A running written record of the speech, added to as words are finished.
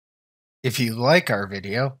If you like our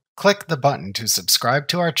video, click the button to subscribe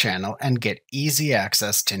to our channel and get easy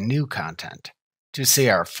access to new content. To see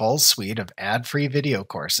our full suite of ad-free video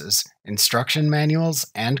courses, instruction manuals,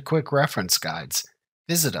 and quick reference guides,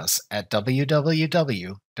 visit us at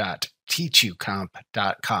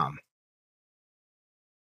www.teachucomp.com.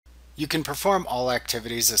 You can perform all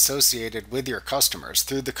activities associated with your customers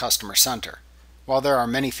through the Customer Center. While there are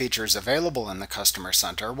many features available in the Customer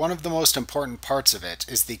Center, one of the most important parts of it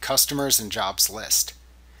is the Customers and Jobs list.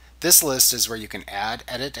 This list is where you can add,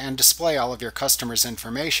 edit, and display all of your customers'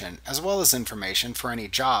 information, as well as information for any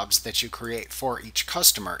jobs that you create for each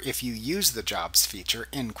customer if you use the Jobs feature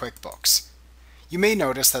in QuickBooks. You may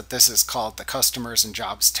notice that this is called the Customers and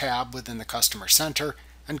Jobs tab within the Customer Center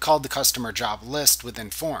and called the Customer Job list within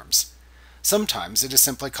Forms. Sometimes it is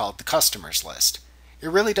simply called the Customers list. It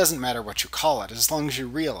really doesn't matter what you call it as long as you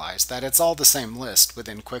realize that it's all the same list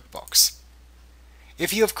within QuickBooks.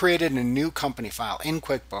 If you have created a new company file in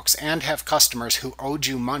QuickBooks and have customers who owed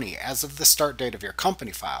you money as of the start date of your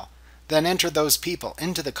company file, then enter those people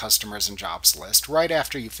into the Customers and Jobs list right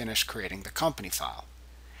after you finish creating the company file.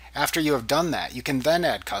 After you have done that, you can then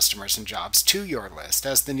add customers and jobs to your list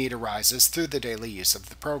as the need arises through the daily use of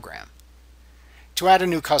the program. To add a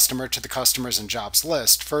new customer to the Customers and Jobs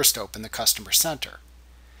list, first open the Customer Center.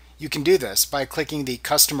 You can do this by clicking the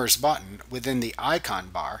Customers button within the icon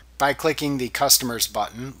bar, by clicking the Customers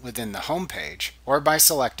button within the home page, or by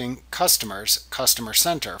selecting Customers Customer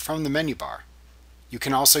Center from the menu bar. You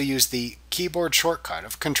can also use the keyboard shortcut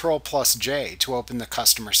of Ctrl+J to open the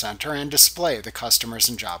Customer Center and display the Customers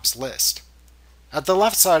and Jobs list. At the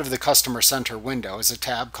left side of the Customer Center window is a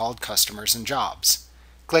tab called Customers and Jobs.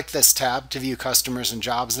 Click this tab to view customers and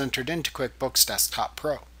jobs entered into QuickBooks Desktop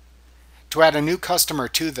Pro. To add a new customer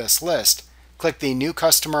to this list, click the New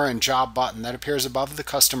Customer and Job button that appears above the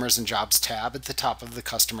Customers and Jobs tab at the top of the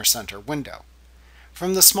Customer Center window.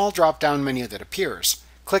 From the small drop-down menu that appears,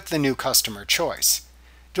 click the New Customer choice.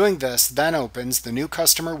 Doing this then opens the New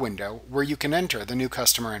Customer window where you can enter the new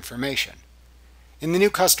customer information. In the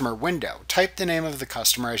New Customer window, type the name of the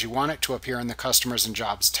customer as you want it to appear in the Customers and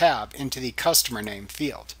Jobs tab into the Customer Name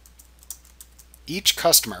field. Each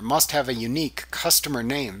customer must have a unique customer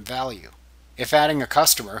name value. If adding a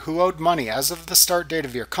customer who owed money as of the start date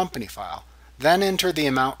of your company file, then enter the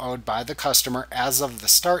amount owed by the customer as of the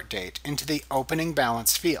start date into the Opening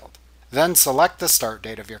Balance field. Then select the start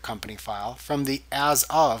date of your company file from the As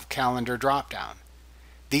Of calendar dropdown.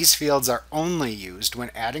 These fields are only used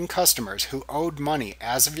when adding customers who owed money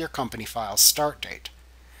as of your company file's start date.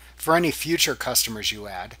 For any future customers you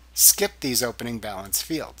add, skip these opening balance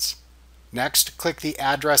fields. Next, click the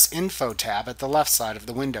Address Info tab at the left side of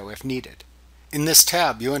the window if needed. In this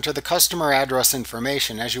tab, you enter the customer address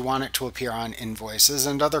information as you want it to appear on invoices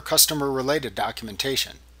and other customer-related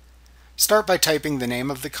documentation. Start by typing the name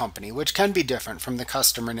of the company, which can be different from the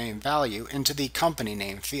customer name value, into the Company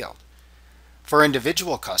Name field. For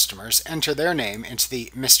individual customers, enter their name into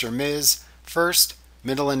the Mr. Ms., first,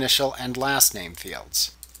 middle initial, and last name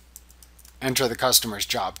fields. Enter the customer's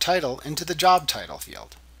job title into the Job Title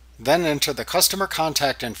field. Then enter the customer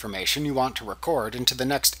contact information you want to record into the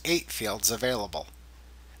next 8 fields available.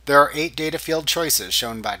 There are 8 data field choices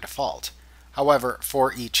shown by default. However,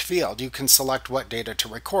 for each field, you can select what data to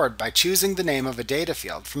record by choosing the name of a data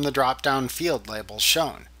field from the drop-down field labels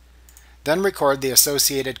shown. Then record the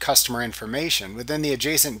associated customer information within the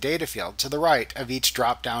adjacent data field to the right of each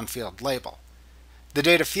drop-down field label. The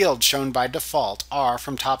data fields shown by default are,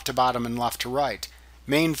 from top to bottom and left to right,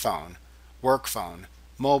 main phone, work phone,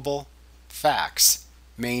 mobile, fax,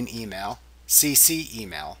 main email, CC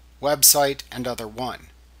email, website, and other one.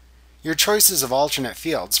 Your choices of alternate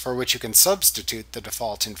fields for which you can substitute the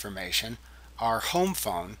default information are home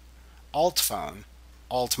phone, alt phone,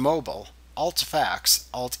 alt mobile, alt fax,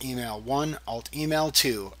 alt email 1, alt email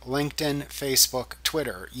 2, LinkedIn, Facebook,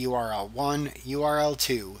 Twitter, URL 1, URL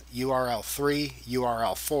 2, URL 3,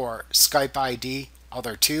 URL 4, Skype ID,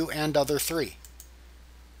 other 2, and other 3.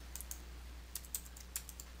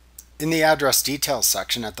 In the Address Details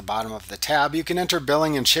section at the bottom of the tab, you can enter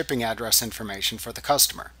billing and shipping address information for the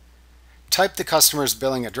customer. Type the customer's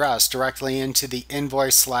billing address directly into the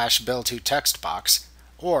Invoice/Bill to text box,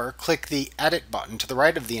 or click the Edit button to the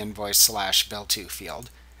right of the Invoice/Bill to field,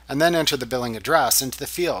 and then enter the billing address into the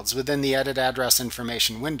fields within the Edit Address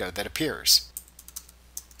Information window that appears.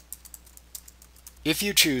 If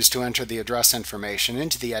you choose to enter the address information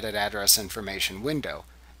into the Edit Address Information window,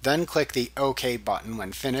 then click the OK button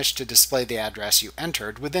when finished to display the address you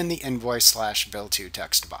entered within the Invoice/Bill to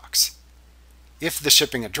text box. If the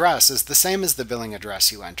shipping address is the same as the billing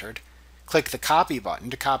address you entered, click the Copy button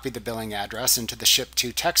to copy the billing address into the Ship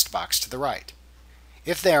To text box to the right.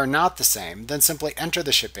 If they are not the same, then simply enter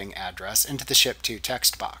the shipping address into the Ship To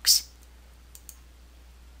text box.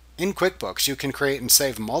 In QuickBooks, you can create and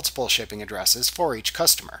save multiple shipping addresses for each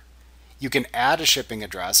customer. You can add a shipping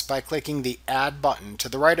address by clicking the Add button to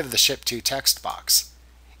the right of the Ship To text box.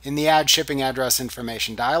 In the Add Shipping Address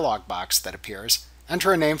Information dialog box that appears,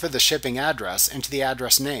 enter a name for the shipping address into the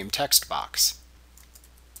Address Name text box.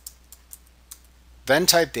 Then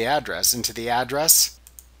type the address into the address,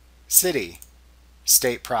 city,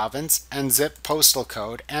 state province, and zip postal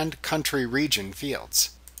code and country region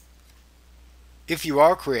fields. If you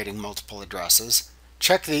are creating multiple addresses,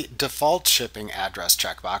 check the Default Shipping Address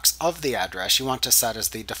checkbox of the address you want to set as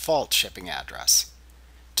the default shipping address.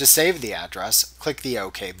 To save the address, click the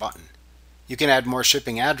OK button. You can add more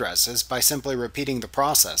shipping addresses by simply repeating the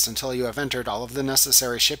process until you have entered all of the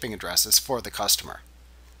necessary shipping addresses for the customer.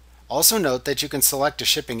 Also note that you can select a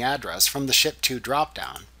shipping address from the Ship To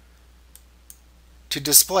drop-down to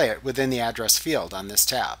display it within the address field on this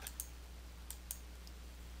tab.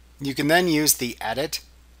 You can then use the Edit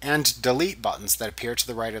and Delete buttons that appear to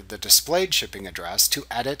the right of the displayed shipping address to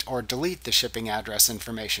edit or delete the shipping address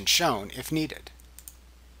information shown if needed.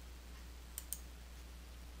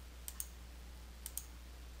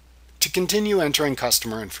 To continue entering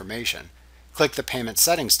customer information, click the Payment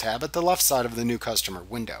Settings tab at the left side of the New Customer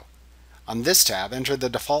window. On this tab, enter the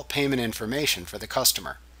default payment information for the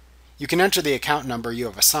customer. You can enter the account number you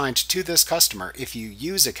have assigned to this customer if you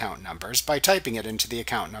use account numbers by typing it into the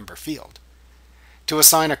account number field. To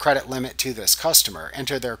assign a credit limit to this customer,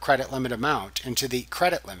 enter their credit limit amount into the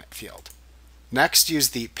credit limit field. Next, use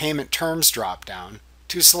the Payment Terms drop-down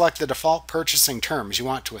to select the default purchasing terms you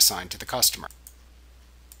want to assign to the customer.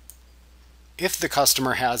 If the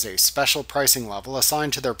customer has a special pricing level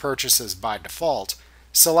assigned to their purchases by default,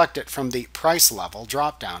 select it from the Price Level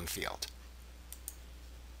drop-down field.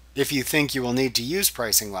 If you think you will need to use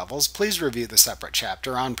pricing levels, please review the separate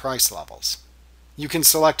chapter on price levels. You can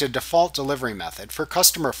select a default delivery method for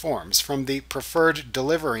customer forms from the Preferred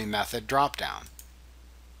Delivery Method drop-down.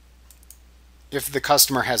 If the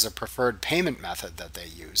customer has a preferred payment method that they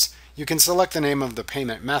use, you can select the name of the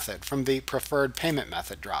payment method from the Preferred Payment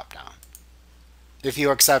Method drop-down. If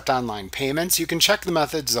you accept online payments, you can check the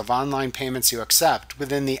methods of online payments you accept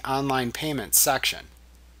within the Online Payments section.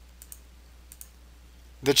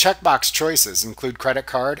 The checkbox choices include credit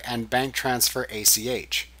card and bank transfer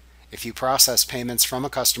ACH. If you process payments from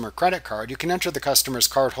a customer credit card, you can enter the customer's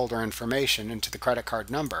cardholder information into the credit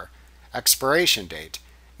card number, expiration date,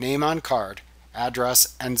 name on card,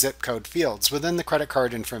 address, and zip code fields within the credit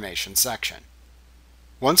card information section.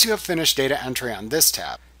 Once you have finished data entry on this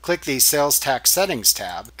tab, click the Sales Tax Settings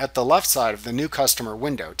tab at the left side of the New Customer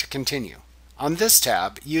window to continue. On this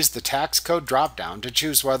tab, use the Tax Code drop-down to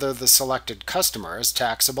choose whether the selected customer is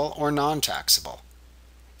taxable or non-taxable.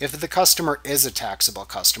 If the customer is a taxable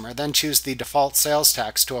customer, then choose the default sales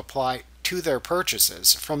tax to apply to their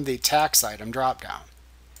purchases from the Tax Item drop-down.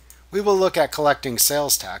 We will look at collecting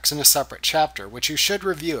sales tax in a separate chapter, which you should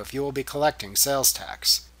review if you will be collecting sales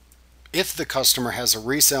tax. If the customer has a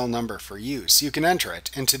resale number for use, you can enter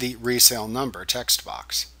it into the Resale Number text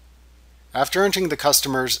box. After entering the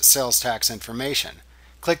customer's sales tax information,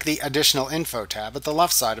 click the Additional Info tab at the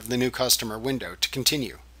left side of the New Customer window to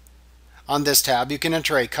continue. On this tab, you can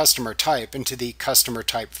enter a customer type into the Customer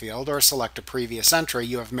Type field or select a previous entry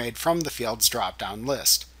you have made from the field's drop-down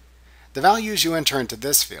list. The values you enter into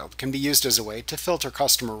this field can be used as a way to filter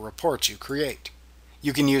customer reports you create.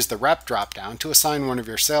 You can use the Rep drop-down to assign one of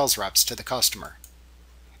your sales reps to the customer.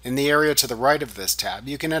 In the area to the right of this tab,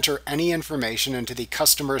 you can enter any information into the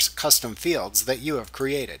customer's custom fields that you have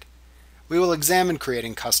created. We will examine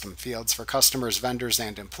creating custom fields for customers, vendors,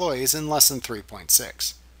 and employees in Lesson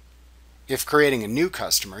 3.6. If creating a new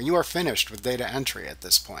customer, you are finished with data entry at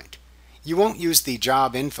this point. You won't use the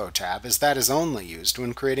Job Info tab, as that is only used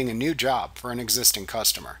when creating a new job for an existing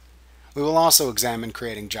customer. We will also examine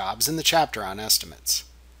creating jobs in the chapter on estimates.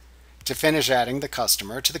 To finish adding the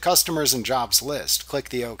customer to the Customers and Jobs list, click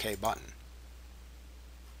the OK button.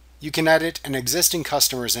 You can edit an existing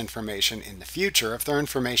customer's information in the future if their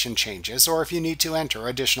information changes or if you need to enter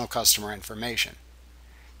additional customer information.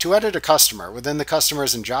 To edit a customer within the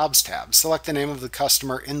Customers and Jobs tab, select the name of the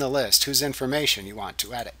customer in the list whose information you want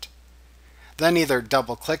to edit. Then either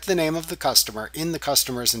double-click the name of the customer in the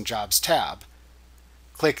Customers and Jobs tab,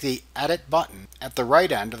 click the Edit button at the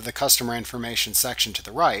right end of the Customer Information section to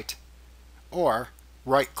the right, or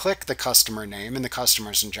right-click the customer name in the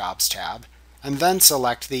Customers and Jobs tab, and then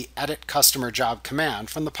select the Edit Customer Job command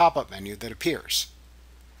from the pop-up menu that appears.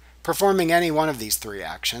 Performing any one of these three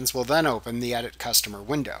actions will then open the Edit Customer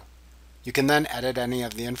window. You can then edit any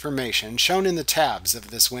of the information shown in the tabs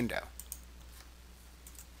of this window.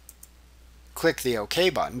 Click the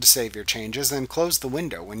OK button to save your changes and close the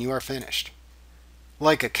window when you are finished.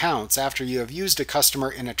 Like accounts, after you have used a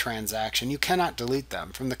customer in a transaction, you cannot delete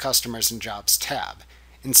them from the Customers and Jobs tab.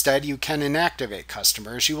 Instead, you can inactivate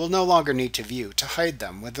customers you will no longer need to view to hide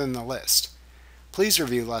them within the list. Please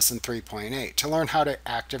review Lesson 3.8 to learn how to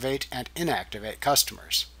activate and inactivate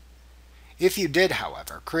customers. If you did,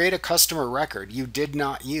 however, create a customer record you did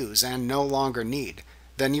not use and no longer need,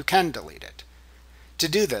 then you can delete it. To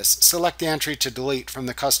do this, select the entry to delete from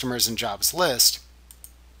the Customers and Jobs list,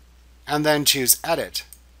 and then choose Edit,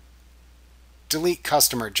 Delete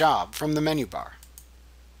Customer Job from the menu bar.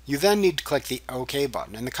 You then need to click the OK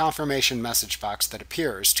button in the confirmation message box that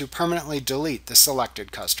appears to permanently delete the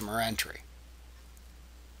selected customer entry.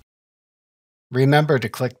 Remember to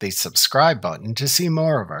click the subscribe button to see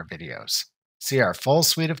more of our videos. See our full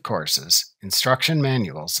suite of courses, instruction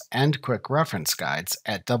manuals, and quick reference guides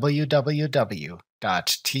at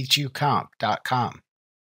www.teachucomp.com.